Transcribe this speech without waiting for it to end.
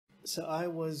So I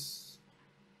was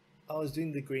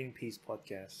doing the Greenpeace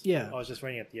podcast. Yeah. I was just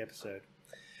writing up the episode,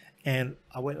 and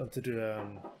I went on to do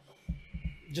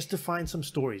just to find some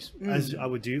stories as I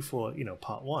would do for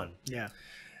part one. Yeah.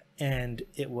 And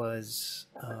it was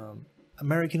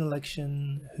American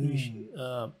election.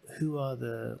 Who are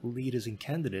the leaders and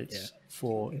candidates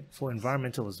for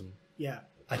environmentalism? Yeah.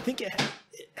 I think it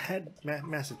had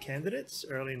massive candidates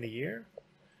early in the year,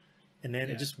 and then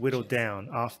it just whittled down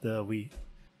after we've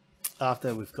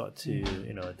got to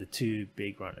the two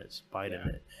big runners,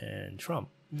 Biden and Trump.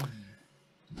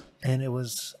 And it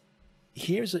was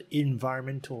here's a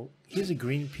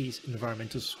Greenpeace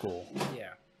environmental score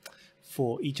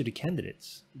for each of the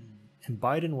candidates, and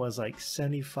Biden was like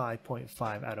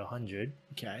 75.5 out of 100.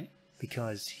 Okay.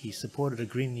 Because he supported a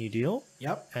Green New Deal.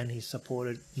 Yep. And he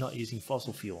supported not using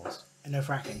fossil fuels. And no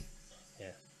fracking.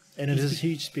 Yeah. And it is a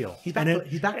huge spiel. He's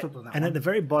backflipped on that And one. at the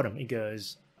very bottom, it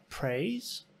goes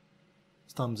praise,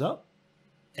 thumbs up,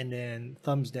 and then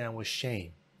thumbs down with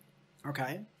shame.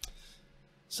 Okay.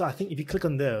 So I think if you click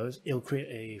on those, it'll create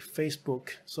a Facebook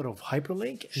sort of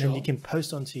hyperlink. And then you can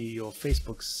post onto your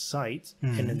Facebook site.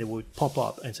 And then they would pop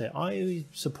up and say, I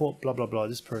support blah, blah, blah,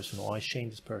 this person, or I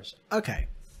shame this person. Okay.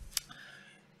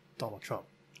 Donald Trump.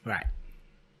 Right.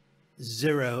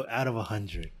 0 out of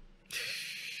 100.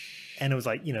 And it was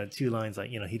like, two lines like,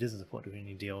 he doesn't support the Green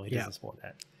New Deal. He doesn't support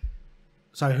that.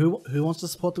 So who wants to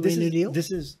support the Green New Deal?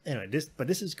 This is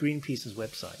Greenpeace's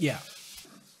website. Yeah.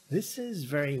 This is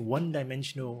very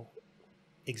one-dimensional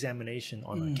examination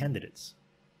on candidates.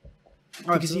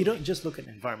 Because you don't just look at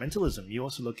environmentalism. You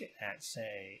also look at,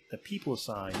 say, the people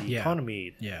side, the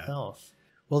economy, the health.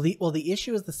 Well, the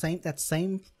issue is the same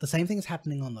thing is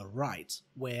happening on the right,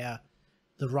 where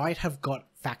the right have got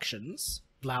factions,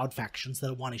 loud factions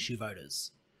that are one-issue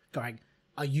voters, going,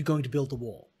 are you going to build the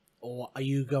wall? Or are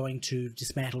you going to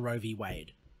dismantle Roe v.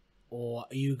 Wade? Or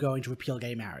are you going to repeal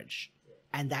gay marriage?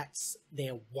 And that's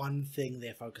their one thing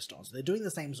they're focused on. So they're doing the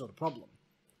same sort of problem.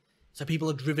 So people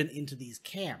are driven into these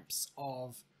camps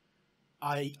of,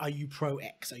 are you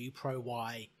pro-X? Are you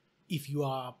pro-Y? If you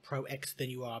are pro-X, then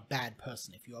you are a bad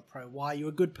person. If you are pro-Y, you're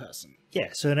a good person. Yeah,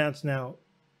 so now,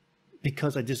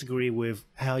 because I disagree with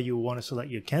how you want to select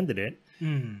your candidate,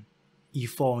 you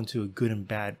fall into a good and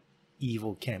bad,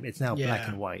 evil camp. It's now black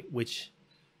and white, which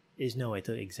is no way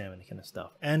to examine the kind of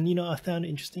stuff. And, I found it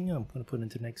interesting. I'm going to put it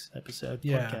into the next episode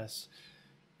podcast.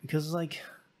 Because it's like,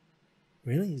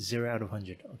 really? 0 out of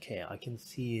 100. Okay, I can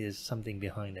see there's something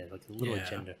behind it, like a little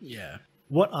agenda. Yeah.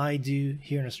 What I do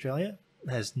here in Australia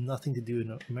has nothing to do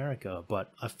in America,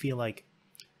 but I feel like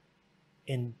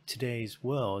in today's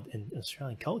world, in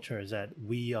Australian culture, is that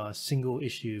we are single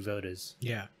issue voters.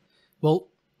 Yeah. Well,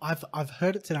 I've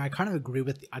heard it today. I do kind of agree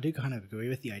with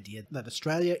the idea that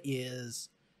Australia is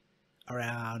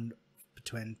around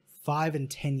between 5 and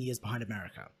 10 years behind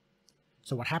America.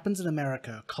 So what happens in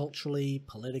America, culturally,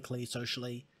 politically,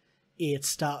 socially, it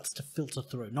starts to filter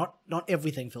through. Not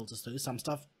everything filters through. Some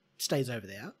stuff stays over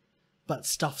there, but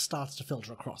stuff starts to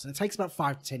filter across. And it takes about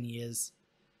 5 to 10 years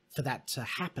for that to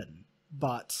happen,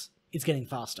 but it's getting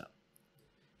faster.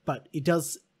 But it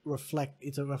does reflect,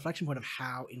 it's a reflection point of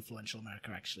how influential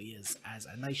America actually is as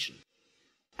a nation.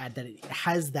 And that it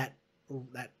has that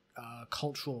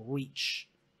cultural reach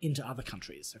into other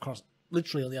countries across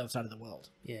literally on the other side of the world.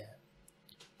 Yeah.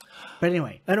 But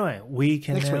anyway, we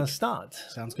can next now week. start.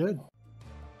 Sounds good.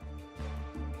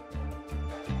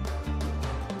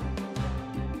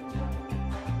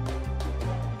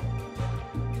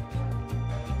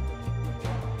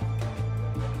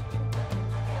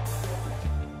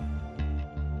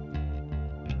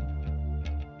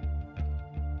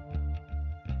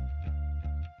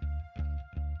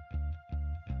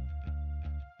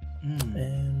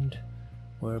 And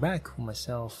we're back with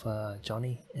myself,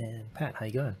 Johnny, and Pat. How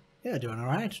you going? Yeah, doing all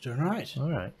right. All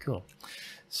right, cool.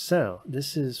 So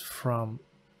this is from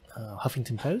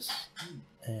Huffington Post,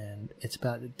 and it's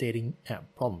about the dating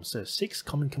app problem. So 6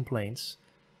 common complaints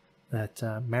that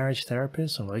marriage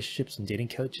therapists and relationships and dating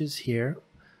coaches hear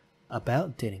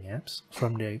about dating apps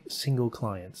from their single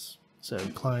clients. So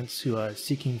clients who are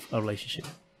seeking a relationship.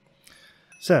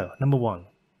 So number 1,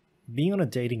 being on a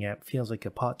dating app feels like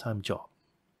a part-time job.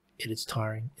 It is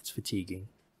tiring, it's fatiguing.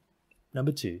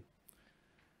 Number 2,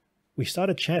 we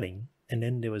started chatting and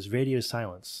then there was radio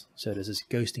silence. So there's this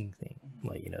ghosting thing.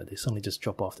 Like, they suddenly just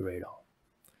drop off the radar.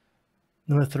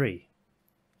 Number 3,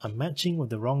 I'm matching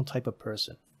with the wrong type of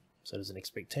person. So there's an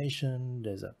expectation,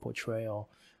 there's a portrayal,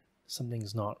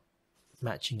 something's not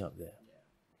matching up there.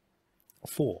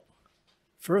 4,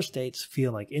 first dates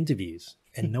feel like interviews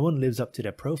and no one lives up to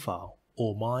their profile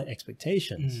or my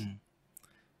expectations.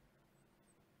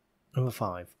 Number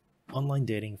 5, online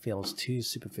dating feels too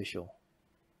superficial.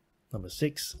 Number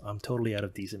 6, I'm totally out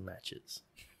of decent matches.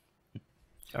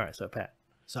 All right, so Pat.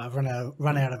 So I've run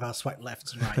out of our swipe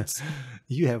lefts and rights.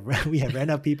 We have ran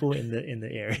out of people in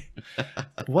the area.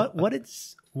 What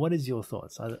is your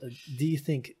thoughts? Do you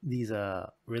think these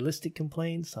are realistic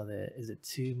complaints? Is it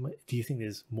too much? Do you think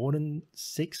there's more than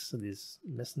 6? Or there's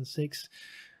less than 6?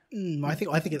 I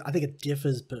think it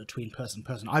differs between person to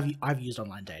person. I've used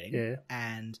online dating,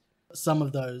 and some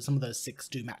of those 6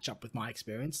 do match up with my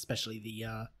experience, especially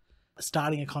the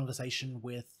starting a conversation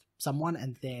with someone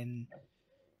and then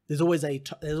there's always a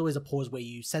pause where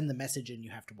you send the message and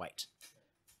you have to wait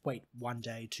 1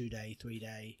 day, 2 day, 3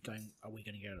 day, going, are we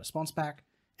going to get a response back?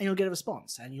 And you'll get a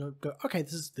response and you'll go, okay,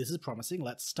 this is promising.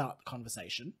 Let's start the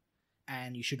conversation.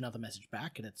 And you shoot another message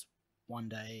back and it's 1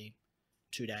 day,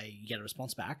 2 day, you get a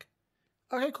response back.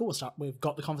 Okay, cool. We've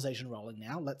got the conversation rolling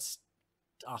now. Let's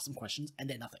ask some questions, and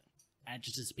then nothing. And it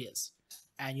just disappears.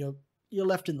 And you're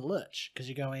left in the lurch because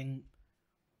you're going,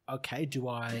 okay,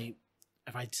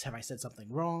 have I said something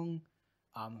wrong?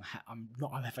 Have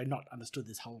I not understood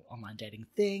this whole online dating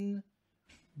thing?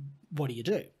 What do you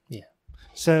do? Yeah.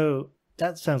 So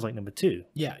that sounds like number 2.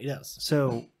 Yeah, it does.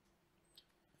 So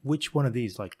which one of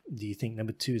these, do you think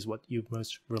number 2 is what you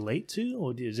most relate to,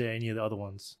 or is there any of the other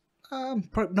ones?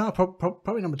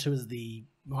 Probably number 2 is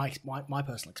my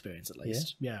personal experience, at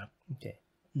least. Yeah. Okay.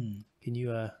 Can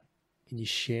you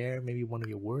share maybe one of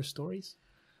your worst stories?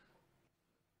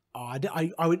 I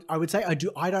would say I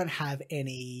do. I don't have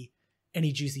any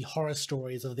juicy horror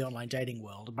stories of the online dating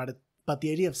world, but the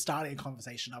idea of starting a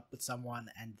conversation up with someone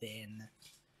and then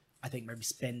I think maybe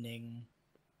spending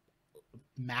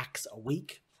max a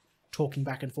week talking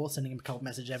back and forth, sending them a couple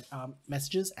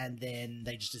messages, and then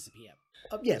they just disappear.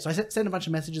 So I send a bunch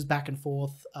of messages back and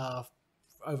forth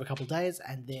over a couple of days,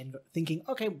 and then thinking,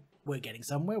 okay, we're getting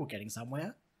somewhere,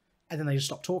 and then they just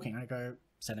stop talking. I go,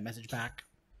 send a message back.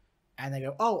 And they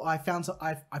go, oh, I found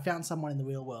someone in the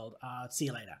real world. See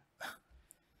you later.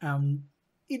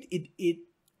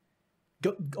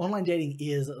 Online dating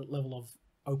is a level of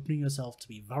opening yourself to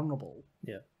be vulnerable.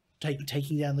 Yeah.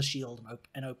 Taking down the shield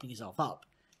and opening yourself up,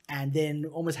 and then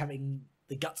almost having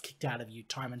the guts kicked out of you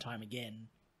time and time again.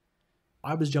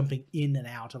 I was jumping in and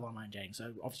out of online dating,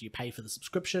 so obviously you pay for the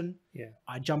subscription. Yeah.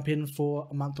 I jump in for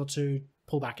a month or two,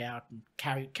 pull back out, and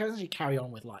carry on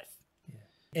with life.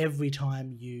 Every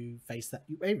time you face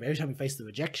the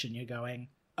rejection, you're going,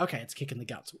 okay, it's kicking the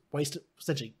guts.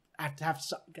 Essentially, I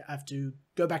have to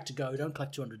go back to go. Don't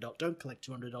collect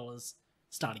 $200.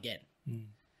 Start again.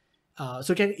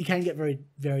 So you can get very,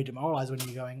 very demoralized when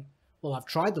you're going, well, I've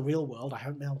tried the real world. I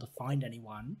haven't been able to find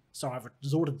anyone, so I've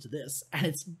resorted to this, and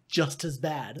it's just as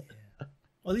bad. Yeah.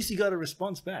 Well, at least you got a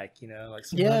response back.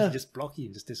 Sometimes you just block you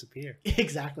and just disappear.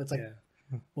 Exactly. It's like,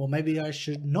 well, maybe I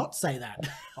should not say that.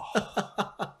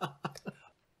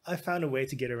 I found a way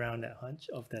to get around that hunch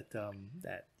of that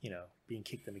being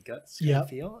kicked in the guts kind of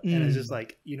feel. And it's just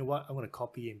like, you know what? I'm going to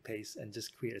copy and paste and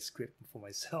just create a script for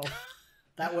myself.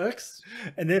 That works.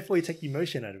 And therefore you take the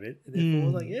emotion out of it. And therefore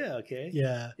it's like, yeah, okay.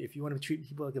 Yeah. If you want to treat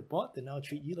people like a bot, then I'll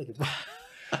treat you like a bot.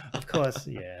 Of course,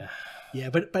 yeah. Yeah,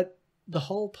 but the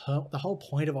whole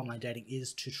point of online dating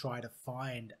is to try to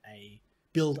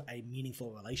build a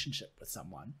meaningful relationship with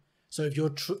someone. So if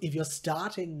you're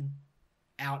starting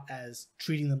out as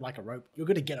treating them like a robot, you're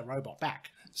going to get a robot back.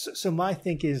 So my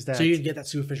think is that... So you get that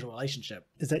superficial relationship.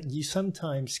 Is that you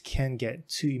sometimes can get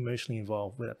too emotionally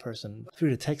involved with a person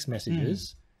through the text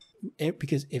messages,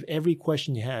 because if every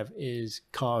question you have is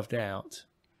carved out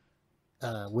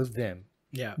with them,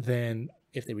 then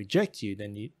if they reject you,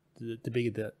 then the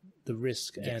bigger the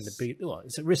risk, and the bigger... Well,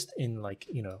 it's a risk in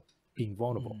being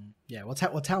vulnerable. Yeah,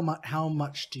 how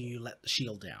much do you let the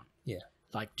shield down? Yeah.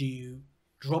 Do you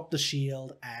drop the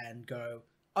shield and go,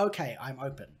 okay, I'm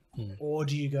open? Or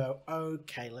do you go,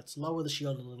 okay, let's lower the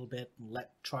shield a little bit and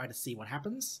try to see what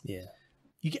happens? Yeah.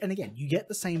 You get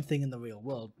the same thing in the real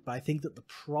world, but I think that the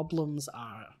problems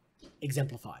are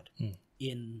exemplified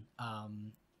in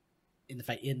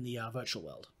the virtual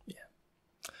world. Yeah.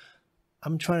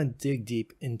 I'm trying to dig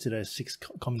deep into the 6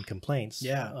 common complaints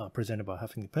presented by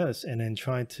Huffington Post, and then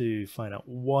try to find out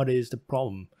what is the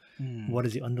problem. What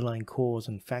is the underlying cause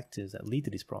and factors that lead to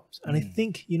these problems? And I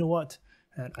think, you know what?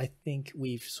 And I think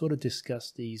we've sort of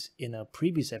discussed these in our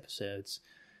previous episodes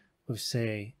with,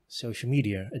 say, social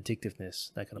media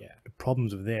addictiveness, that kind of the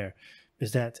problems of there,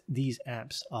 is that these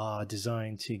apps are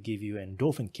designed to give you an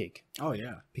endorphin kick. Oh,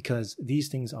 yeah. Because these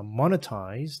things are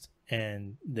monetized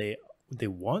and they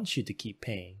want you to keep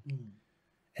paying.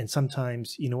 And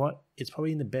sometimes, you know what? It's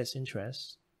probably in the best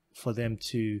interest for them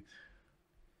to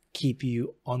keep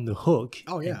you on the hook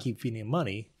and keep feeding you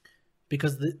money,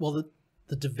 because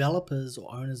the developers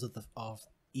or owners of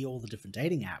all the different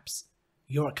dating apps,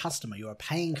 you're a customer, you're a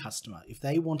paying customer. If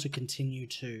they want to continue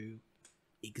to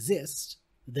exist,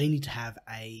 they need to have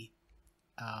a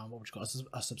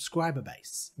a subscriber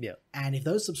base. Yeah. And if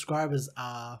those subscribers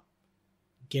are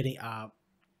being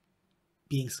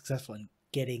successful in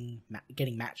getting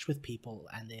matched with people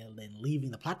and they're then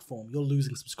leaving the platform, you're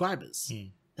losing subscribers.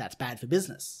 That's bad for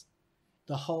business.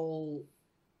 The whole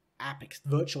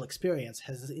virtual experience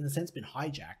has, in a sense, been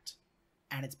hijacked,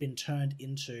 and it's been turned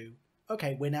into,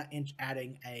 okay, we're now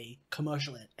adding a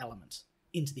commercial element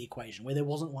into the equation where there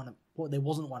wasn't one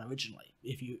originally.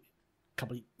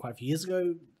 Quite a few years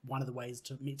ago, one of the ways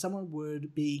to meet someone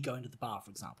would be going to the bar, for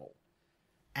example,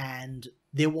 and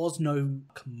there was no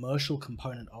commercial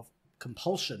component of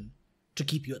compulsion to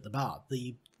keep you at the bar.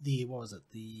 What was it?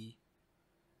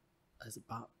 Is it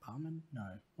barman?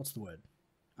 No, what's the word?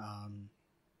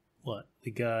 What?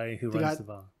 The guy who runs the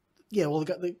bar? Yeah, well,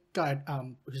 the guy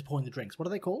who's pouring the drinks. What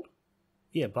are they called?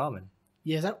 Yeah, barman.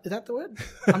 Yeah, is that the word?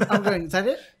 I'm going. Is that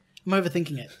it? I'm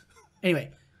overthinking it. Anyway,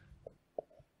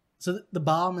 so the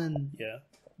barman. Yeah.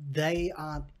 They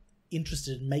aren't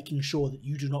interested in making sure that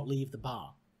you do not leave the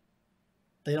bar.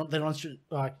 They don't like,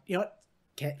 you know what?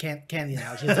 Can't the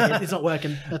analogy. It's not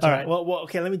working. That's all right. Well,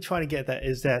 okay. Let me try to get that.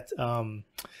 Is that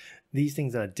these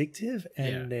things are addictive,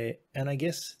 and I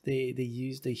guess they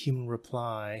use the human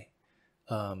reply,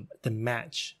 the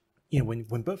match. When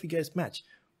both of you guys match,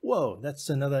 whoa, that's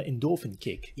another endorphin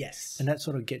kick. Yes, and that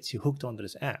sort of gets you hooked onto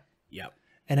this app. Yep.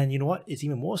 And then you know what? It's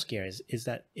even more scary is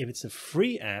that if it's a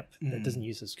free app that doesn't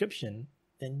use subscription,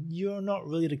 then you're not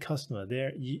really the customer.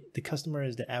 The customer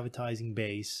is the advertising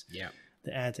base. Yeah.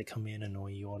 The ads that come in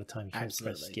annoy you all the time. You can't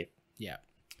press skip. Yeah.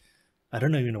 I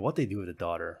don't even know what they do with the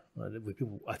data.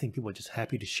 I think people are just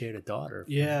happy to share the data.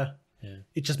 Yeah.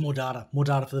 It's just more data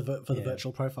for the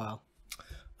virtual profile.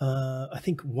 I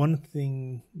think one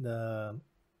thing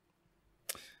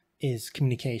is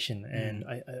communication, and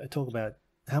I talk about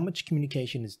how much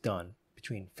communication is done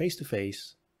between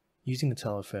face-to-face, using the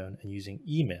telephone, and using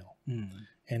email.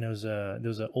 And there was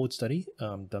an old study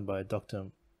done by Dr.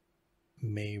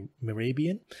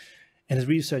 Merabian, and his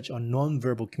research on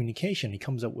nonverbal communication. He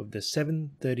comes up with the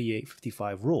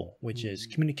 7-38-55 rule, which is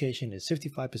communication is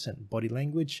 55% body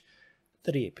language,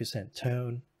 38%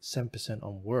 tone, 7%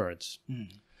 on words.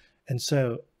 And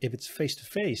so if it's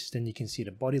face-to-face, then you can see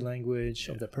the body language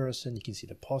of the person, you can see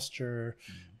the posture,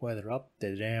 whether they're up,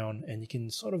 they're down, and you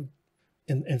can sort of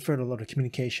infer a lot of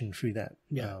communication through that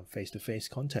face-to-face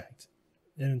contact.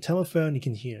 And on telephone, you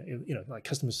can hear, like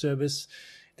customer service,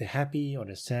 they're happy or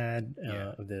they're sad,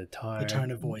 or they're tired. The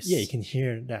tone of voice. Yeah, you can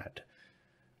hear that.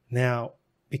 Now,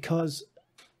 because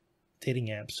dating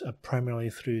apps are primarily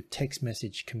through text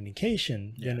message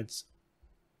communication, then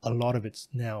a lot of it's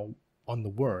now on the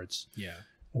words. Yeah.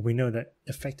 Well, we know that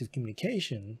effective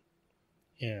communication,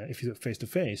 if you do it face to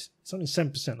face, it's only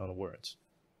 7% on the words.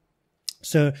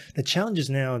 So the challenge is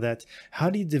now that how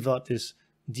do you develop this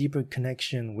deeper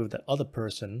connection with the other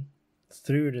person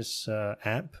through this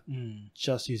app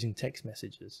just using text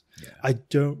messages? I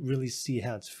don't really see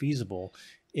how it's feasible.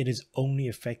 It is only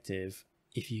effective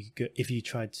if you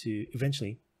try to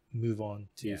eventually move on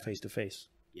to face to face.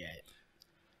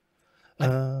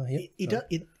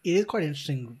 It is quite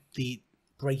interesting, the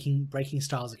breaking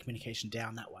styles of communication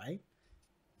down that way.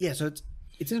 Yeah, so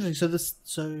it's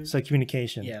interesting. So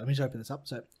communication. Yeah, let me just open this up.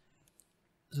 So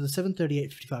the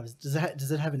 7-38-55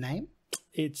 does it have a name?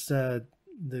 It's the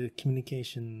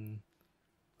communication.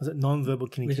 Was it non-verbal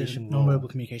communication? Non-verbal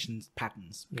communication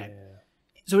patterns. Okay. Yeah.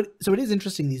 So it is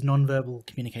interesting, these non-verbal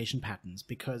communication patterns,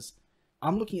 because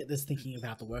I'm looking at this thinking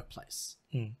about the workplace,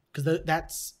 because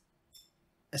that's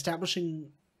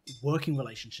establishing working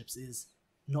relationships is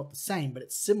not the same, but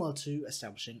it's similar to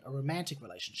establishing a romantic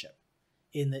relationship,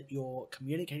 in that you're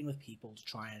communicating with people to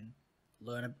try and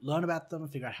learn about them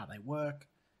and figure out how they work,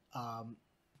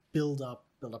 build up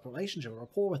a relationship or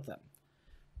rapport with them.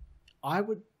 I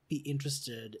would be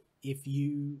interested if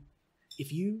you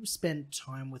spent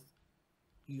time with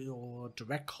your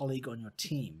direct colleague on your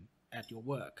team at your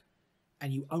work,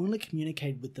 and you only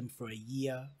communicated with them for a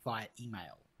year via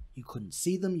email. You couldn't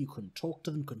see them, you couldn't talk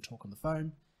to them, couldn't talk on the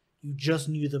phone. You just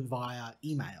knew them via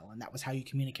email, and that was how you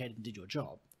communicated and did your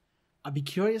job. I'd be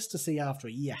curious to see after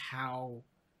a year how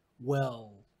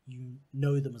well you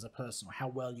know them as a person, or how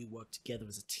well you work together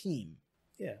as a team.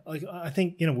 Yeah, I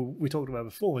think, we talked about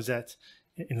before was that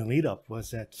in the lead up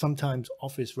was that sometimes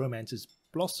office romances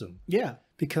blossom. Yeah.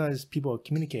 Because people are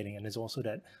communicating, and there's also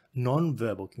that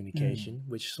non-verbal communication,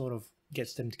 which sort of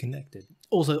gets them connected.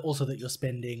 Also that you're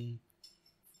spending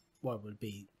what would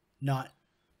be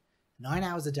 9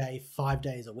 hours a day, 5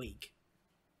 days a week.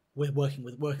 We're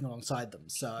working alongside them.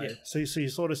 So Yeah. So you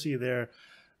sort of see their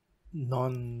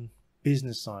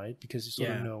non-business side because you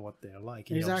sort of know what they're like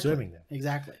and you're observing them.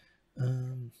 Exactly.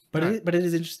 But it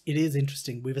is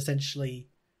interesting. We've essentially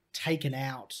taken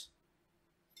out.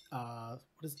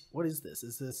 What is this?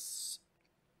 Is this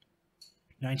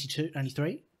 92,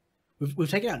 93? We've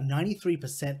taken out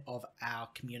 93% of our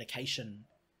communication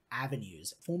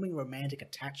avenues, forming romantic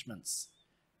attachments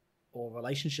or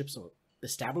relationships or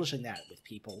establishing that with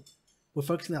people. We're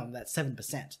focusing on that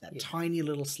 7%, that tiny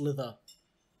little slither.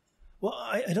 Well,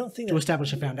 I don't think to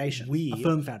establish a foundation, a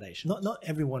firm foundation. Not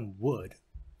everyone would,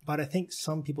 but I think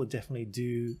some people definitely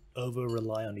do over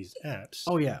rely on these apps.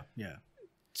 Oh yeah.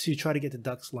 To try to get the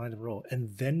ducks lined and roll,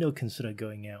 and then they'll consider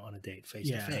going out on a date face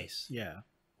to face. Yeah.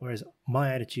 Whereas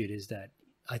my attitude is that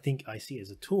I think I see it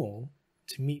as a tool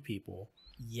to meet people.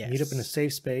 Yes. Meet up in a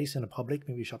safe space in a public,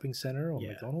 maybe shopping center or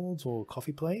McDonald's or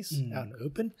coffee place out in the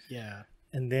open. Yeah.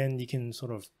 And then you can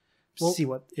sort of see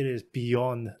what it is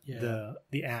beyond the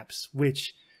apps,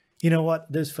 which, you know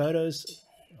what, those photos,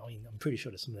 I mean, I'm pretty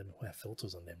sure that some of them will have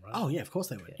filters on them, right? Oh yeah, of course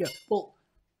they would. Yeah. Well,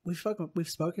 we've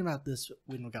spoken about this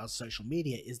in regards to social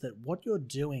media, is that what you're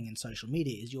doing in social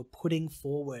media is you're putting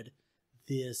forward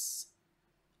this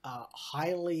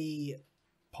highly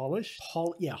polished,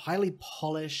 highly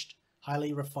polished,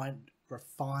 highly refined,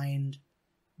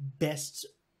 best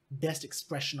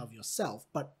expression of yourself,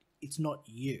 but it's not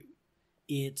you.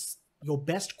 It's your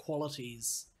best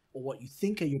qualities, or what you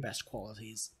think are your best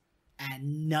qualities,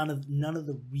 and none of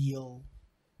the real.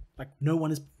 Like no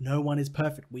one is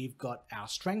perfect. We've got our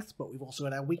strengths, but we've also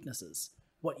got our weaknesses.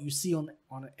 What you see on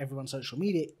everyone's social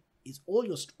media is all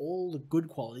the good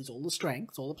qualities, all the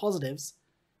strengths, all the positives,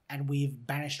 and we've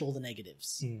banished all the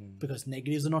negatives because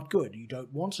negatives are not good. You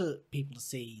don't want people to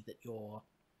see that you're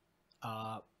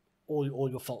all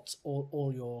your faults,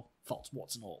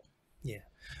 warts and all. Yeah.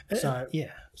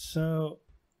 So,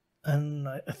 and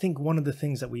I think one of the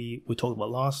things that we talked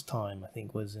about last time, I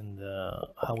think, was in the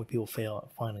how people fail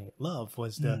at finding love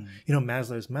was the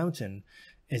Maslow's mountain,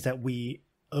 is that we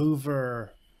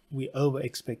over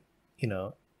expect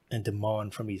and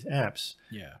demand from these apps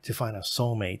to find our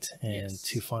soulmate and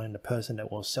to find a person that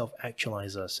will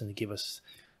self-actualize us and give us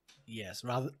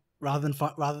rather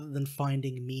than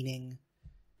finding meaning,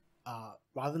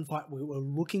 we're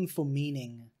looking for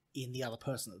meaning in the other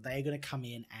person, that they're going to come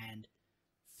in and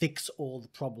fix all the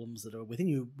problems that are within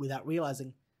you without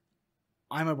realizing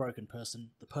I'm a broken person.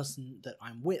 The person that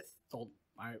I'm with, or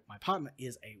my partner,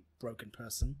 is a broken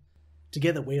person.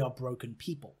 Together we are broken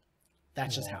people.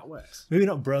 That's just how it works. Maybe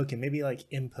not broken, maybe like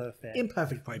imperfect.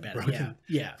 Imperfect, probably better. Broken,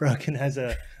 yeah. Broken has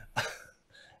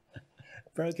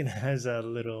a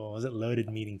little, was it loaded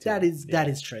meaning to that it? That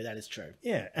is true. That is true.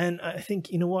 Yeah, and I think,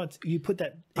 you know what, you put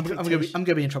that. I'm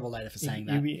gonna be in trouble later for saying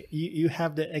that. You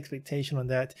have the expectation on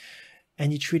that,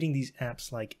 and you're treating these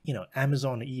apps like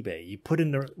Amazon or eBay. You put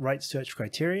in the right search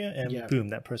criteria, and boom,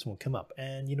 that person will come up.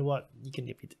 And you know what, you're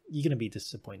gonna be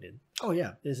disappointed. Oh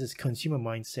yeah, there's this consumer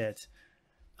mindset.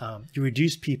 You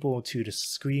reduce people to the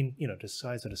screen, the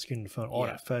size of the screen on the phone, or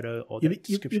that photo, or the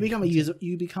description. You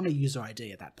become a user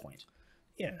ID at that point.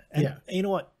 Yeah, and you know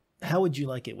what? How would you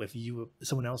like it if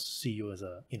someone else see you as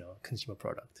a consumer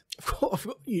product? Of course,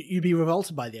 you'd be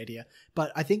revolted by the idea,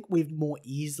 but I think we've more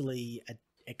easily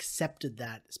accepted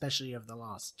that, especially over the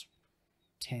last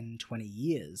 10, 20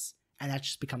 years, and that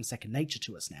just becomes second nature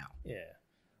to us now. Yeah.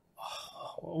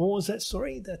 Oh, what was that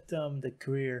story? That the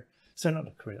career. So not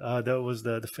the career. That was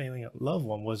the failing at love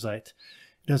one. Was like,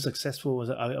 successful.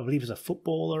 I believe, as a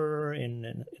footballer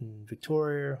in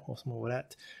Victoria or somewhere like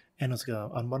that. And it was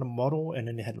like a model, and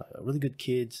then they had like a really good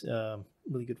kids,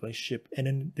 really good relationship. And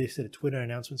then they said a Twitter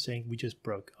announcement saying we just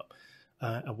broke up.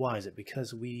 And why is it?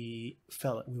 Because we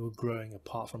felt like we were growing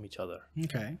apart from each other.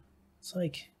 Okay. It's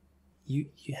like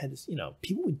you had this,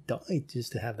 people would die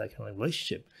just to have that kind of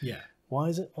relationship. Yeah. Why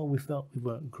is it? Oh, we felt we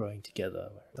weren't growing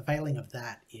together. The failing of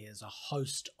that is a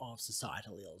host of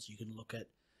societal ills. You can look at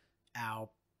our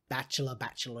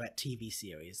Bachelorette TV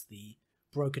series, the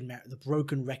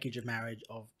broken wreckage of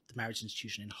the marriage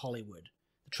institution in Hollywood,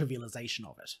 the trivialization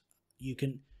of it. You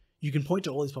can point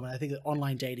to all these problems. I think that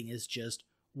online dating is just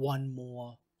one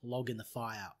more log in the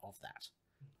fire of that.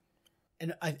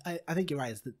 And I think you're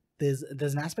right. Is that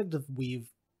there's an aspect of we've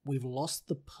lost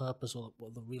the purpose or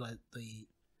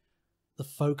the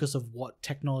focus of what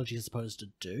technology is supposed to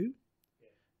do.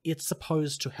 It's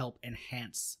supposed to help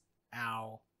enhance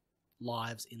our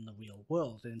lives in the real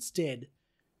world, and instead,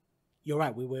 you're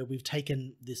right. We've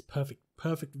taken this perfect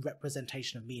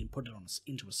representation of me and put it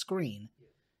into a screen.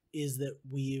 Is that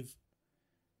we've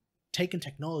taken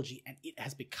technology and it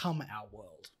has become our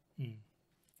world. Mm.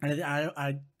 And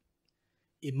I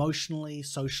emotionally,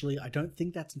 socially, I don't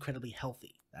think that's incredibly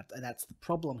healthy. That's the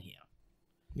problem here.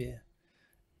 Yeah.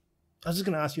 I was just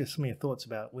going to ask you some of your thoughts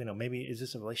about, maybe is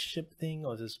this a relationship thing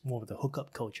or is this more of the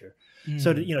hookup culture?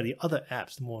 So, the other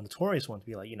apps, the more notorious ones,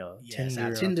 be like, Yes,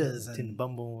 Tinder, Tinders Tinder, and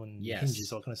Bumble, and yes.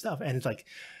 Hinges, all kind of stuff. And it's like,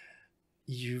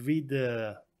 you read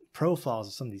the profiles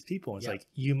of some of these people, and it's like,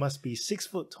 you must be 6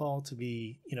 foot tall to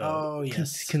be,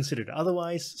 considered.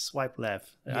 Otherwise, swipe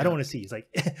left. I don't want to see. It's like,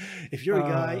 if you're a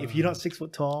guy, if you're not 6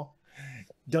 foot tall,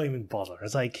 don't even bother.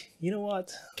 It's like, you know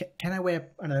what? Can I wear,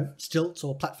 stilts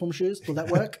or platform shoes? Will that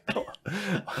work?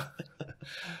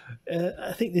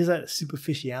 I think there's that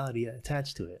superficiality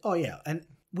attached to it. Oh yeah, and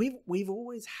we've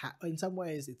always had. In some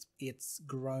ways, it's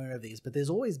grown over these, but there's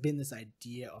always been this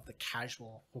idea of the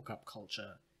casual hookup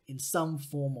culture in some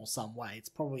form or some way. It's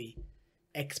probably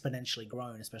exponentially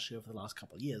grown, especially over the last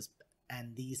couple of years.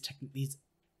 And these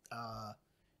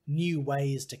new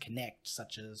ways to connect,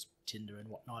 such as Tinder and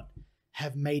whatnot,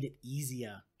 have made it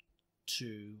easier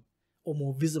to, or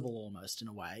more visible almost in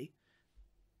a way.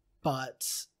 But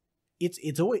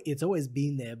it's always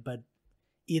been there, but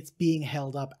it's being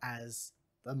held up as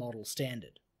the model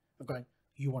standard of going,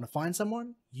 you want to find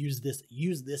someone, use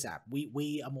this app.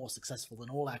 We are more successful than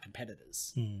all our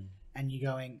competitors. And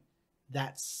you're going,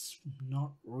 that's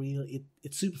not real.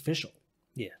 It's superficial.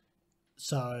 Yeah.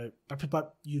 So,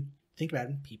 but you think about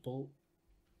it,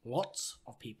 lots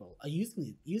of people are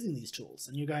using these tools,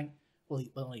 and you're going, well,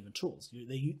 not even tools.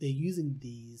 They're using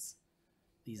these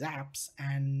apps,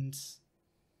 and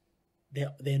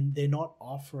they're not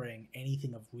offering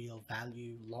anything of real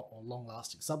value or long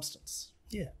lasting substance.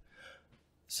 Yeah.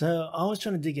 So I was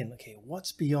trying to dig in. Okay,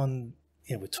 what's beyond?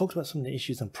 We talked about some of the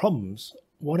issues and problems.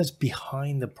 What is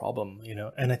behind the problem?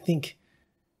 And I think,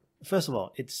 first of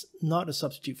all, it's not a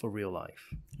substitute for real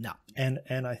life. No. And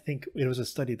I think it was a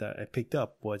study that I picked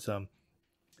up was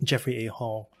Jeffrey A.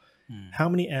 Hall. How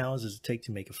many hours does it take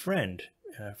to make a friend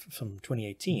from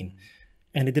 2018?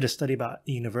 And they did a study about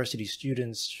university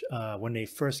students when they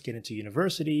first get into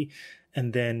university,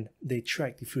 and then they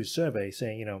tracked through a survey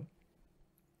saying,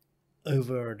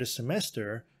 over the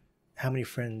semester, how many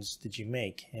friends did you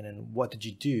make, and then what did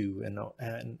you do,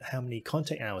 and how many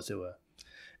contact hours there were.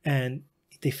 And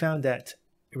they found that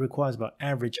it requires about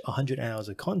average 100 hours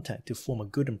of contact to form a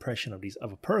good impression of this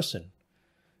other person.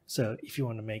 So if you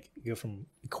want to go from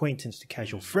acquaintance to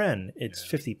casual friend, it's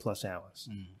 50 plus hours.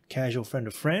 Casual friend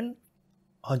to friend,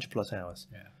 100 plus hours.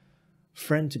 Yeah.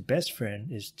 Friend to best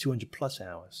friend is 200 plus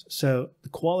hours. So the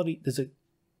quality, there's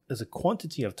a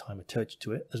quantity of time attached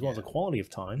to it, as well as a quality of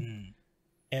time.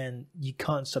 And you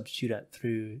can't substitute that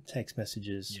through text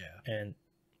messages and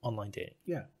online dating.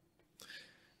 Yeah.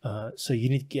 So you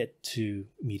need to get to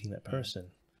meeting that person.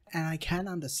 And I can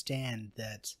understand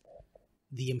that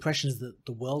the impression is that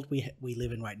the world we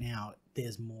live in right now,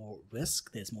 there's more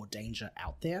risk, there's more danger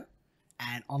out there.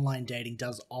 And online dating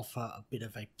does offer a bit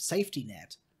of a safety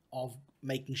net of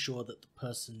making sure that the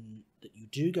person that you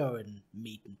do go and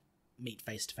meet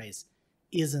face to face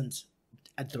isn't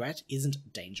a threat,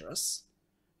 isn't dangerous.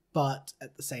 But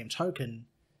at the same token,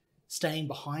 staying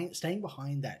behind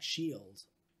that shield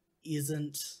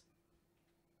isn't.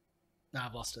 No,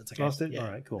 I've lost it. It's okay. Lost it? Yeah,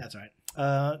 all right, cool. That's right.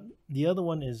 The other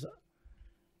one is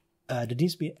there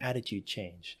needs to be an attitude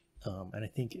change. And I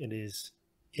think it is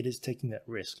taking that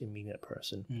risk in meeting that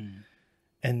person.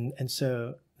 And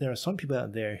so there are some people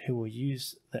out there who will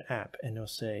use the app and they'll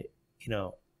say,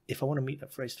 if I want to meet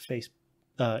face to face,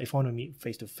 if I want to meet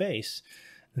face to face,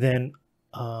 then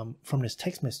from these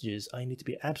text messages, I need to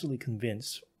be absolutely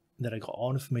convinced that I got all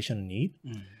the information I need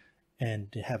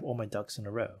and to have all my ducks in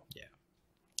a row. Yeah.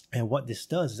 And what this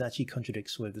does is actually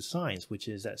contradicts with the science, which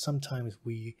is that sometimes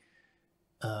we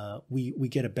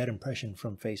get a better impression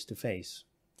from face to face.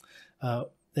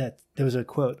 That there was a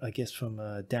quote, I guess, from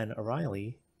Dan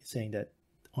O'Reilly saying that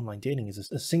online dating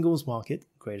is a singles market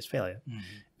greatest failure,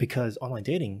 because online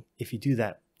dating, if you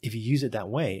use it that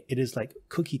way, it is like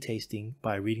cookie tasting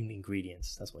by reading the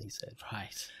ingredients. That's what he said.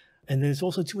 Right. And there's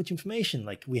also too much information.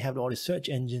 Like we have all these search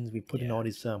engines, we put in all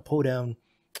these pull down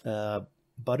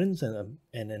buttons, and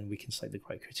then we can select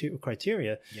the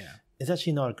criteria. Yeah. It's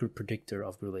actually not a good predictor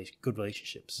of good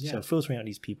relationships. Yeah. So filtering out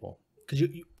these people. Because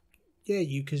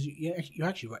you're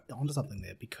actually right onto something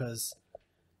there. Because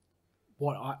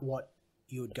what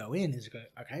you would go in is go,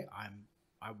 okay,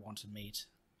 I want to meet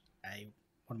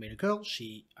a girl.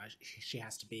 She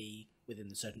has to be within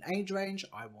a certain age range.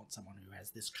 I want someone who has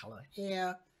this color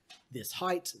hair, this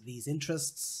height, these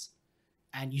interests,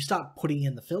 and you start putting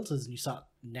in the filters and you start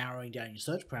narrowing down your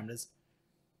search parameters.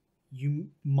 you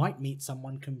might meet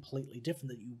someone completely different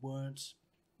that you weren't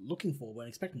looking for, weren't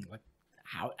expecting, like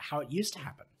how it used to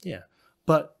happen. Yeah,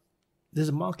 but there's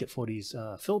a market for these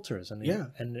filters and Yeah.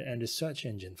 and the search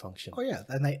engine function. Oh yeah,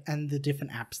 and the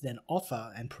different apps then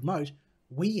offer and promote.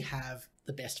 We have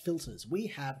the best filters. We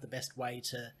have the best way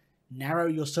to narrow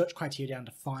your search criteria down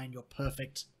to find your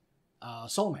perfect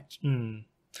soulmate. Mm.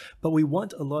 But we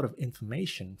want a lot of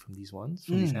information from these ones,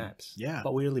 from these apps. Yeah.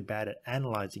 But we're really bad at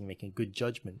analyzing, making good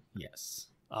judgment Yes.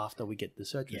 after we get the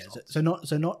search Yeah. results.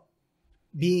 So not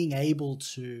being able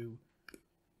to.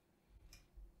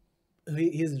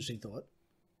 Here's an interesting thought.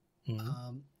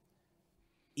 Mhm.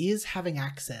 Is having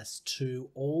access to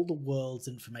all the world's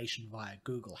information via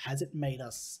Google, has it made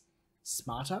us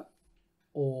smarter,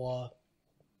 or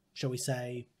shall we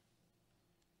say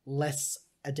less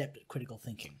adept at critical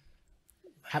thinking?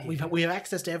 We have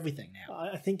access to everything now.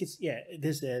 I think it's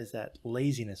there's that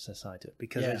laziness side to it,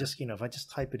 because I just if I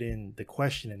just type it in the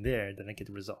question in there, then I get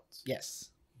the results. Yes.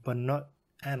 But not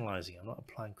analyzing. I'm not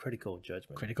applying critical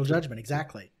judgment. Critical judgment,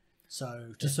 exactly.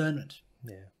 So discernment.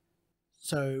 Yeah.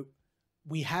 So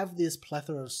we have this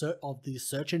plethora of these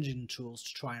search engine tools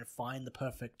to try and find the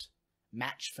perfect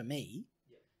match for me.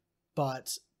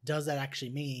 But does that actually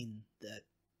mean that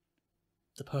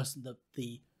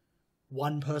the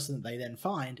one person that they then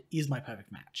find is my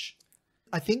perfect match?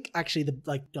 I think actually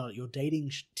your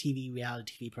dating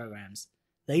reality TV programs,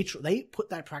 they put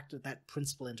that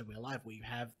principle into real life, where you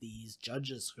have these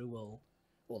judges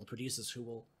or the producers who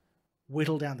will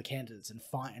whittle down the candidates and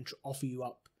offer you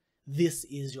up, this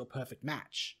is your perfect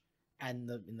match, and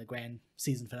in the grand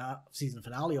season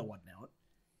finale or whatnot,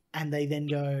 and they then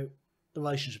go, the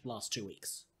relationship lasts 2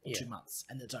 weeks or 2 months,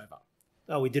 and it's over.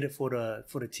 Oh, we did it for the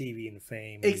TV and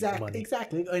fame. Exactly.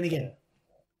 And again,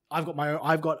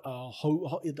 I've got a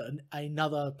whole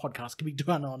another podcast can be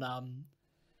done on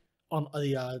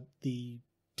the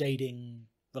dating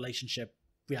relationship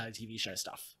reality TV show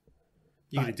stuff.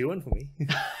 You're gonna do one for me.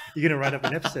 You're gonna write up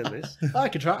an episode list. I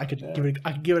could try. I could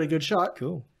give it a good shot.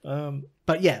 Cool.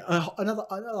 But yeah, another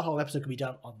whole episode could be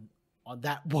done on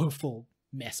that woeful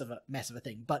mess of a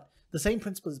thing. But the same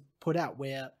principle is put out,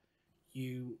 where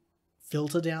you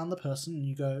filter down the person and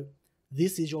you go,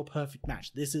 this is your perfect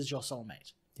match. This is your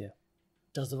soulmate. Yeah.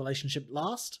 Does the relationship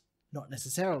last? Not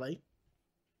necessarily.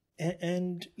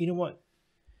 And you know what?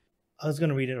 I was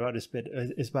gonna read it about this bit.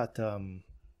 It's about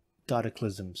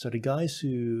Dataclysm. So the guys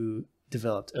who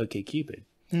developed OkCupid,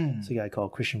 it's a guy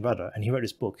called Christian Rudder, and he wrote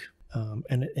this book.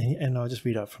 And I'll just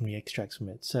read out from the extracts from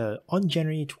it. So on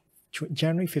January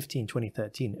 15,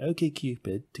 2013,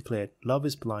 OkCupid declared Love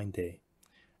is Blind Day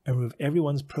and removed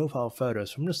everyone's profile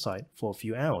photos from the site for a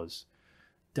few hours.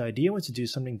 The idea was to do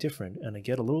something different and to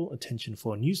get a little attention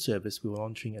for a new service we were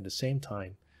launching at the same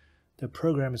time. The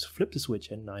programmers flipped the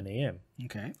switch at 9 a.m.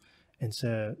 Okay. And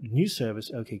so the new service,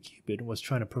 OkCupid, was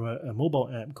trying to promote a mobile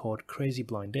app called Crazy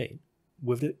Blind Date.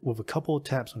 With a couple of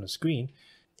taps on the screen,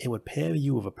 it would pair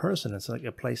you with a person and select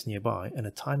a place nearby and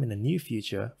a time in the near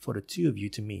future for the two of you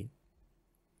to meet.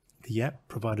 The app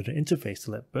provided an interface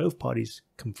to let both parties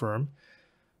confirm,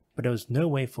 but there was no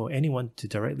way for anyone to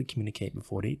directly communicate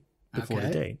before the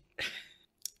date.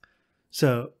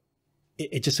 So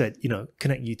it just said,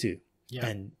 connect you two. Yeah.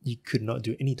 And you could not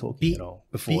do any talking at all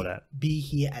before that. Be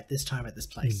here at this time at this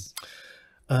place.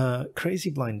 Crazy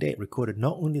Blind Date recorded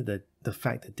not only the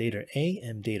fact that dater A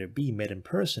and dater B met in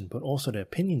person, but also their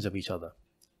opinions of each other.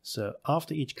 So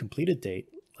after each completed date,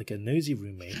 like a nosy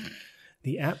roommate,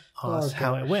 the app asked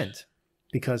how it went.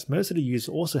 Because most of the users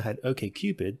also had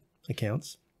OkCupid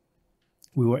accounts,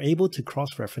 we were able to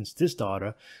cross-reference this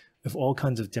data with all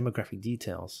kinds of demographic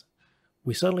details.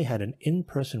 We suddenly had an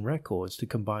in-person records to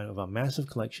combine with our massive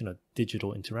collection of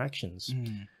digital interactions.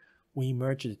 When you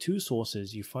merge the two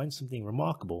sources, you find something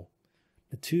remarkable.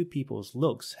 The two people's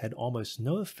looks had almost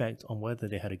no effect on whether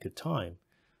they had a good time,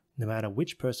 no matter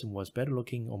which person was better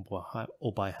looking or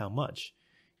by how much,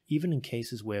 even in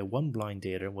cases where one blind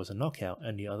dater was a knockout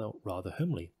and the other rather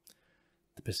homely.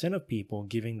 The percent of people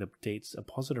giving the dates a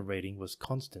positive rating was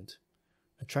constant.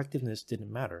 Attractiveness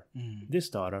didn't matter. This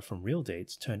data from real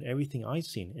dates turned everything I'd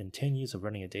seen in 10 years of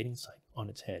running a dating site on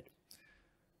its head.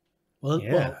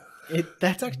 It's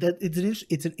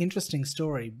an interesting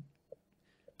story,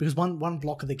 because one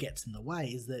blocker that gets in the way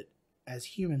is that as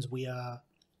humans we are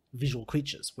visual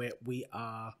creatures, where we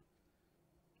are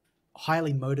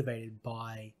highly motivated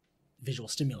by visual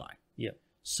stimuli. Yeah.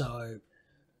 So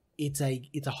it's a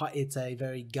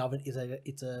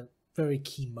very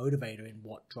key motivator in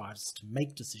what drives us to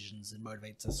make decisions and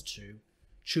motivates us to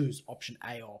choose option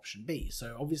A or option B.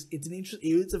 So obviously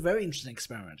it's a very interesting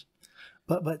experiment.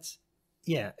 But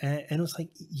yeah, and it was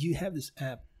like you have this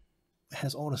app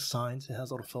has all the signs, it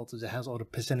has all the filters, it has all the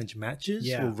percentage matches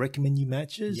Yeah. or recommend you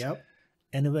matches. Yep.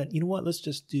 And it went, you know what, let's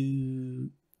just do,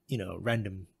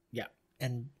 random. Yeah.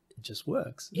 And it just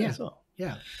works Yeah. as well.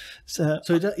 Yeah. So,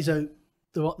 So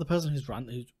the person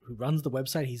who runs the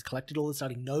website, he's collected all this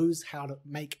data. He knows how to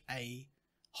make a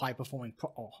high performing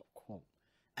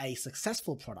a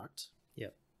successful product.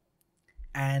 Yep.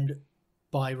 And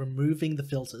by removing the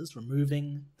filters,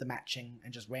 removing the matching,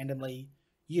 and just randomly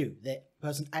that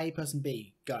person A, person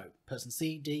B, go, person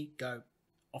C, D, go,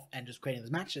 off, and just creating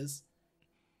those matches,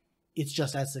 it's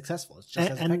just as successful. It's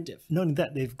just as effective. Not only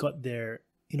that, they've got their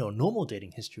normal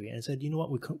dating history and said, you know what,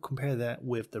 we compare that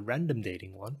with the random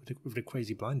dating one, with the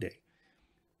crazy blind date.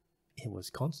 It was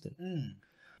constant.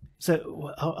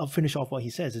 So I'll finish off what he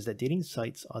says is that dating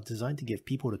sites are designed to give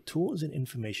people the tools and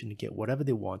information to get whatever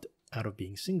they want out of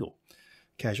being single.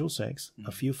 Casual sex,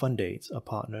 a few fun dates, a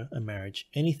partner, a marriage,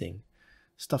 anything.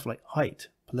 Stuff like height,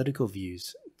 political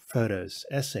views, photos,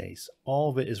 essays,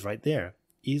 all of it is right there.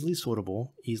 Easily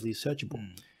sortable, easily searchable.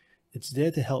 It's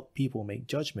there to help people make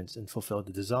judgments and fulfill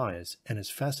their desires. And as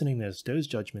fascinating as those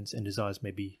judgments and desires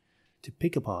may be to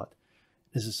pick apart,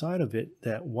 there's a side of it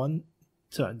that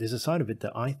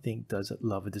I think does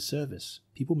love a disservice.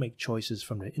 People make choices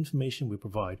from the information we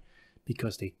provide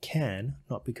because they can,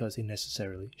 not because they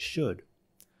necessarily should.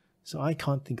 So I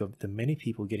can't think of the many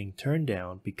people getting turned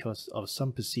down because of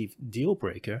some perceived deal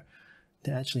breaker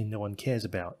that actually no one cares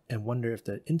about, and wonder if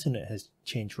the internet has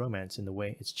changed romance in the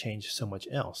way it's changed so much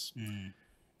else.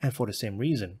 And for the same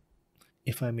reason,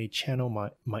 if I may channel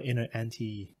my inner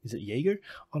Jaeger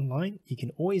online, you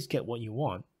can always get what you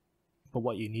want, but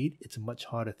what you need, it's a much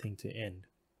harder thing to end.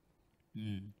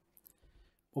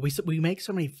 Well, we make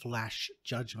so many flash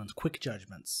judgments, quick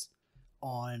judgments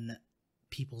on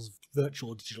people's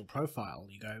virtual digital profile.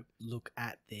 You go look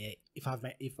at if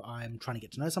I'm trying to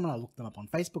get to know someone, I look them up on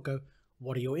Facebook, go,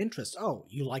 what are your interests? Oh,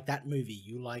 you like that movie,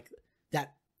 you like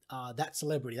that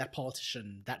celebrity, that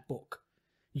politician, that book.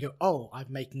 You go, oh, I'm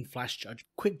making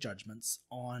quick judgments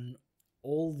on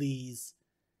all these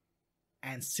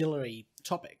ancillary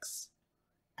topics,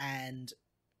 and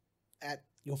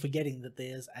you're forgetting that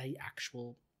there's a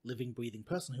actual living, breathing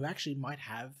person who actually might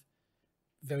have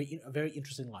a very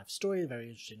interesting life story, very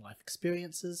interesting life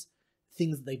experiences,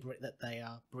 things that they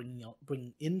are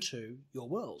bringing into your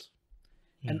world.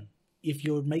 And if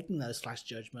you're making those flash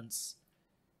judgments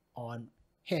on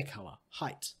hair color,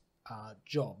 height,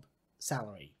 job,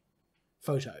 salary,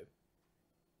 photo,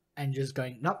 and just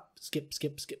going, nope, skip,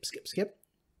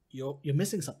 you're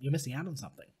missing something. You're missing out on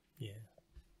something. Yeah.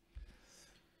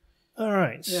 All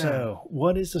right. Yeah. So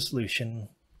what is the solution,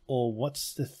 or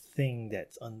what's the thing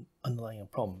that's underlying a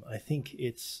problem? I think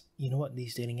it's,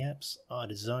 these dating apps are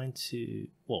designed to,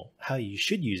 how you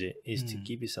should use it is to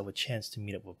give yourself a chance to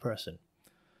meet up with a person.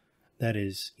 That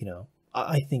is,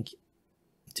 I think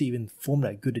to even form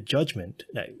that good judgment,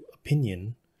 that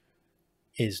opinion,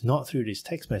 is not through these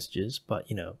text messages, but,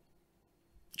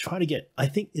 try to get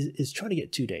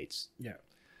 2 dates. Yeah.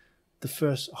 The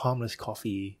first harmless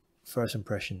coffee, first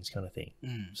impressions kind of thing,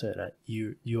 so that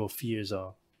your fears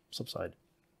are subside.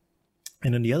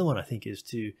 And then the other one, I think, is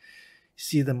to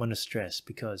see them under stress,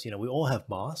 because, we all have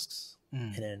masks,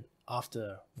 and then after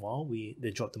a while, they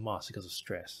drop the mask because of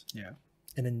stress. Yeah.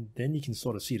 And then you can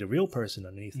sort of see the real person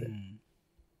underneath it.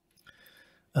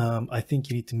 I think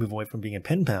you need to move away from being a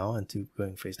pen pal and to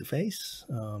going face to face.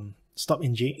 Stop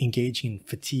engaging in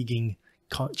fatiguing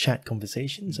chat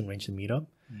conversations and arrange to meet up.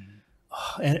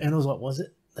 And also, what was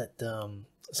it that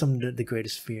some of the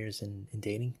greatest fears in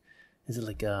dating is it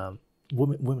like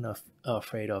women are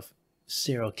afraid of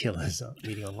serial killers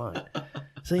meeting online.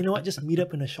 So you know what? Just meet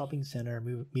up in a shopping center,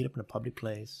 meet up in a public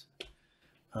place.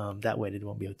 That way they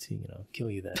won't be able to, kill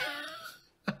you there.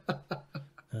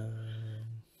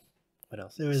 What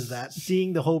else? There is that.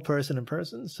 Seeing the whole person in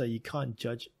person, so you can't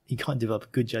develop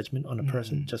good judgment on a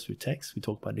person just through text. We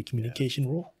talk about the communication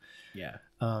rule. Yeah.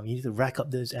 You need to rack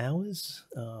up those hours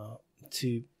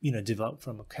to, develop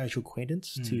from a casual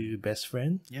acquaintance to best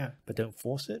friend. Yeah. But don't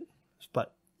force it.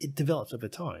 But it develops over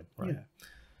time, right?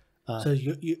 Yeah. So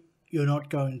you're not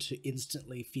going to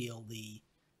instantly feel the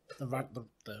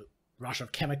rush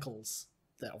of chemicals,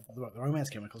 the romance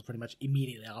chemicals, pretty much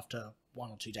immediately after 1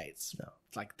 or 2 dates. No.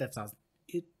 It's like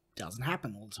it doesn't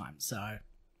happen all the time. So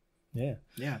yeah.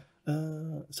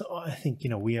 So I think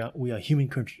we are human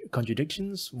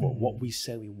contradictions. What we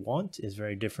say we want is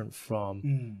very different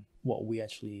from what we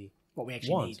actually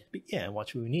want. need. Yeah,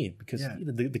 what we need, because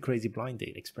the crazy blind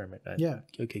date experiment.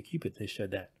 Okay, Cupid, they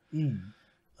showed that.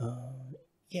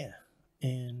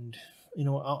 And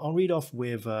I'll read off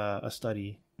with a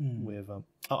study with.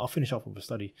 I'll finish off with a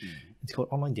study. It's called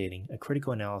Online Dating: A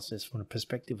Critical Analysis from the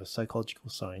Perspective of Psychological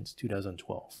Science,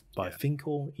 2012, by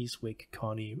Finkel, Eastwick,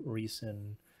 Carney, Rees,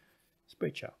 and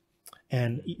Sprecher.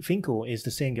 And Finkel is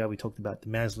the same guy we talked about, the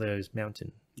Maslow's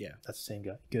Mountain. Yeah. That's the same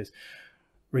guy. He goes,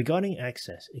 regarding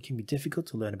access, it can be difficult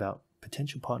to learn about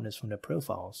potential partners from their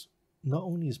profiles. Not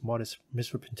only is modest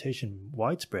misrepresentation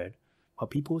widespread, but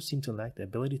people seem to lack the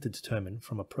ability to determine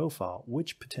from a profile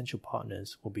which potential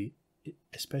partners will be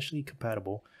especially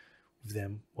compatible with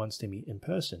them once they meet in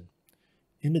person.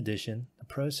 In addition, the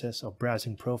process of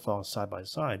browsing profiles side by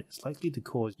side is likely to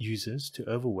cause users to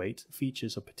overweight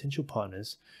features of potential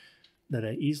partners that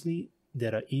are easy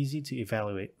to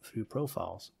evaluate through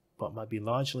profiles, but might be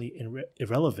largely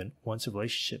irrelevant once a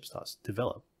relationship starts to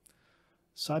develop.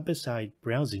 Side-by-side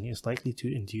browsing is likely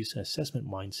to induce an assessment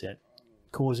mindset,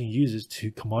 causing users to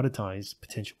commoditize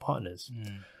potential partners.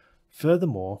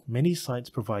 Furthermore, many sites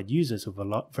provide users with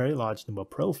a very large number of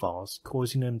profiles,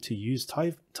 causing them to use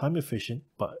time-efficient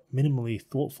but minimally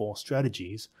thoughtful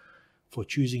strategies for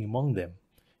choosing among them,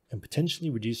 and potentially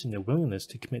reducing their willingness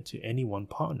to commit to any one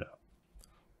partner.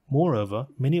 Moreover,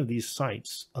 many of these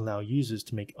sites allow users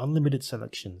to make unlimited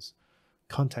selections,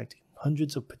 contacting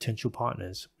hundreds of potential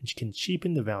partners, which can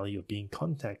cheapen the value of being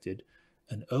contacted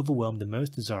and overwhelm the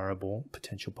most desirable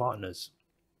potential partners.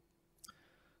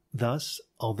 Thus,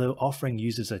 although offering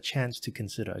users a chance to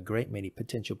consider a great many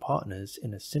potential partners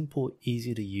in a simple,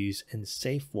 easy-to-use, and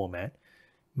safe format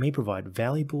may provide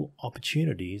valuable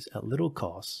opportunities at little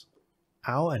cost,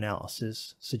 our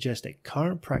analysis suggests that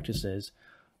current practices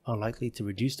are likely to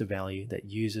reduce the value that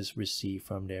users receive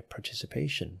from their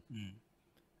participation.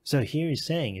 So here he's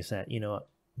saying is that,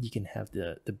 you can have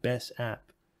the best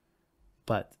app,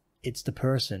 but it's the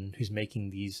person who's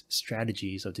making these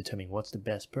strategies of determining what's the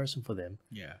best person for them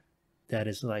that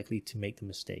is likely to make the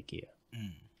mistake here.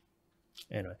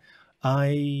 Anyway,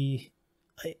 I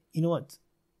you know what?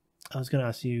 I was going to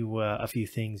ask you a few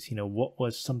things. What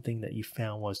was something that you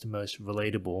found was the most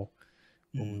relatable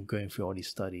when we were going through all these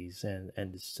studies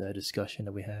and this discussion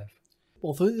that we have?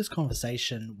 Well, through this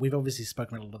conversation, we've obviously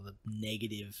spoken about a lot of the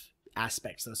negative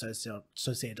aspects that are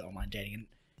associated to online dating. And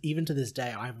even to this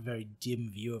day, I have a very dim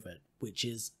view of it, which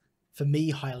is, for me,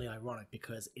 highly ironic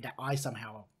because I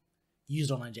somehow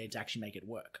used online dating to actually make it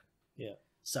work. Yeah.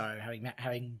 So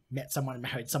having met someone and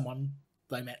married someone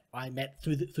I met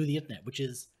through the internet, which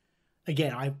is,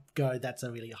 again, that's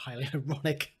a really highly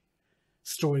ironic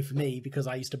story for me because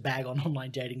I used to bag on online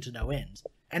dating to no end.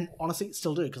 And honestly,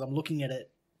 still do, because I'm looking at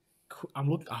it I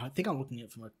think I'm looking at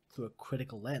it through a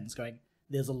critical lens, going,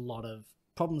 there's a lot of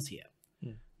problems here.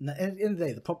 And at the end of the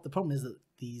day, the problem is that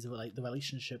the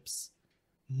relationships,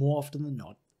 more often than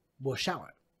not, were shallow.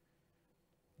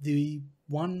 The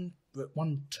one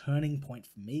turning point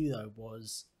for me, though,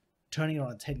 was turning it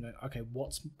on its head and going, okay,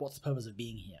 what's the purpose of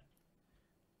being here?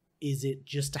 Is it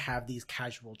just to have these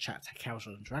casual chats,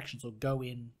 casual interactions, or go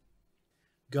in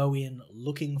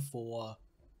looking for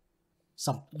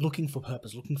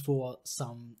purpose, looking for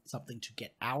something to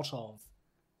get out of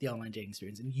the online dating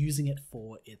experience and using it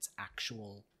for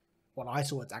what I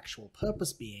saw its actual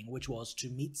purpose being, which was to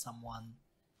meet someone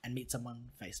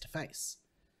face to face.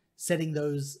 Setting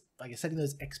those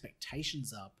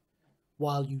expectations up,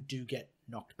 while you do get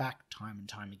knocked back time and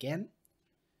time again,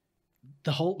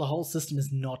 the whole system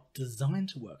is not designed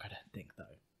to work, I don't think,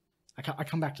 though. I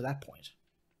come back to that point.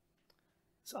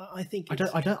 So I think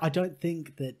I don't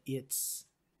think that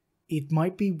it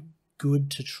might be good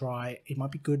to try. It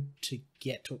might be good to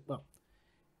get to. Well,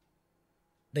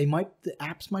 the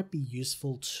apps might be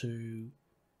useful to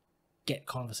get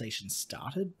conversations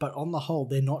started, but on the whole,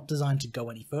 they're not designed to go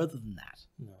any further than that.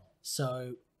 No.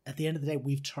 So at the end of the day,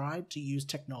 we've tried to use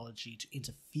technology to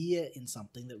interfere in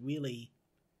something that really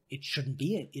it shouldn't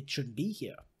be in. It shouldn't be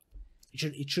here.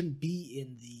 It shouldn't be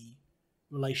in the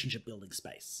relationship building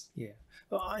space. Yeah.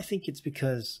 Well, I think it's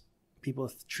because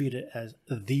people treat it as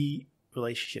the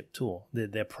relationship tool,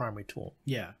 their primary tool.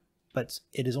 Yeah. But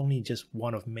it is only just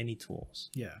one of many tools.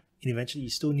 Yeah. And eventually you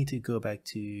still need to go back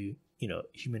to,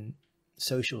 human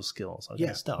social skills, all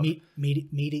that stuff.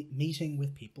 Meeting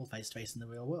with people face to face in the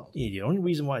real world. Yeah, the only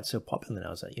reason why it's so popular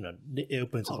now is that, it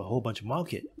opens up a whole bunch of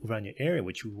market around your area,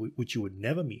 which you would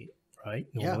never meet, right?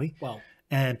 Normally. Yeah, well.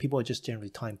 And people are just generally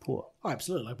time poor. Oh,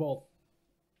 absolutely.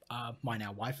 My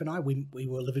now wife and I, we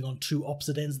were living on two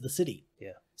opposite ends of the city.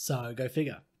 Yeah. So go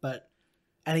figure.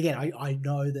 And again, I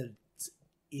know that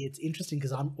it's interesting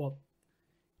because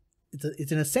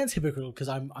it's in a sense hypocritical because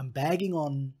I'm bagging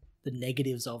on the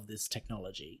negatives of this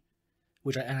technology,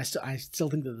 which I still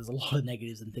think that there's a lot of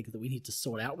negatives and things that we need to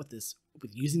sort out with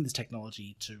using this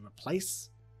technology to replace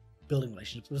building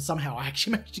relationships, but somehow I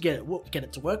actually managed to get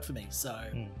it to work for me. So,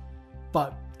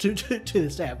 but to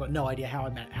this day, I've got no idea how I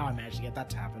managed to get that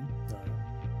to happen. No.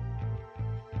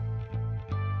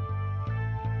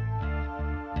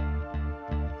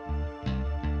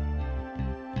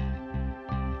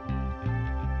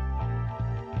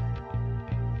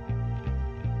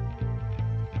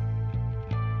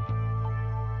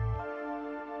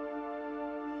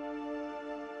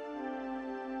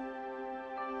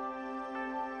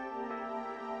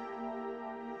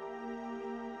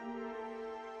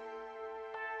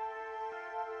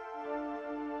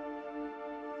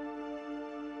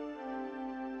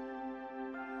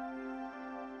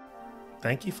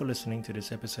 Thank you for listening to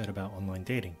this episode about online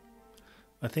dating.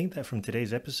 I think that from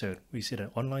today's episode, we see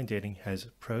that online dating has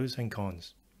pros and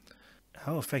cons.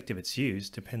 How effective it's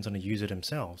used depends on the user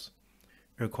themselves.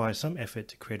 It requires some effort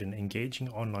to create an engaging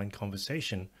online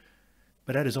conversation,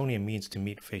 but that is only a means to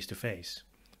meet face to face,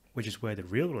 which is where the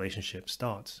real relationship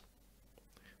starts.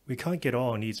 We can't get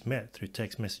all our needs met through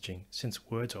text messaging,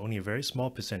 since words are only a very small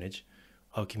percentage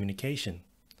of communication.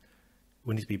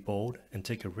 We need to be bold and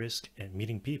take a risk at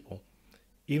meeting people,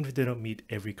 even if they don't meet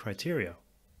every criteria.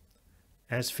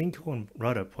 As Finkel and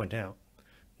Rudder point out,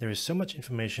 there is so much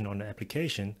information on the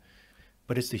application,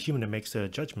 but it's the human that makes the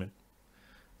judgment.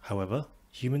 However,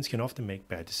 humans can often make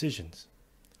bad decisions.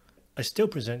 I still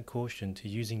present caution to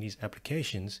using these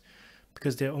applications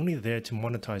because they're only there to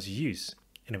monetize use,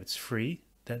 and if it's free,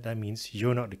 that means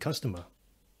you're not the customer.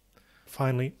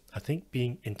 Finally, I think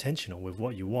being intentional with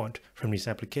what you want from these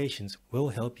applications will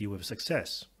help you with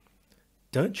success.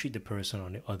 Don't treat the person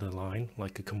on the other line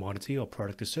like a commodity or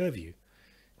product to serve you.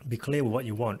 Be clear with what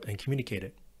you want and communicate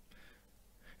it.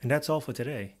 And that's all for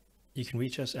today. You can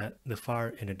reach us at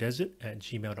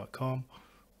thefireinthe.desert@gmail.com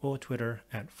or Twitter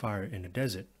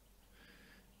 @fireinthedesert.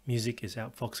 Music is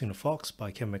Outfoxing the Fox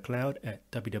by Kevin MacLeod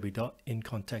at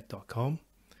www.incontact.com.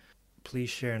 Please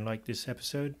share and like this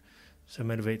episode, so it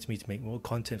motivates me to make more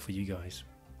content for you guys.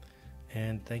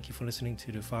 And thank you for listening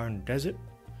to The Fire in the Desert,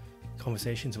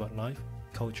 conversations about life,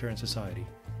 culture, and society.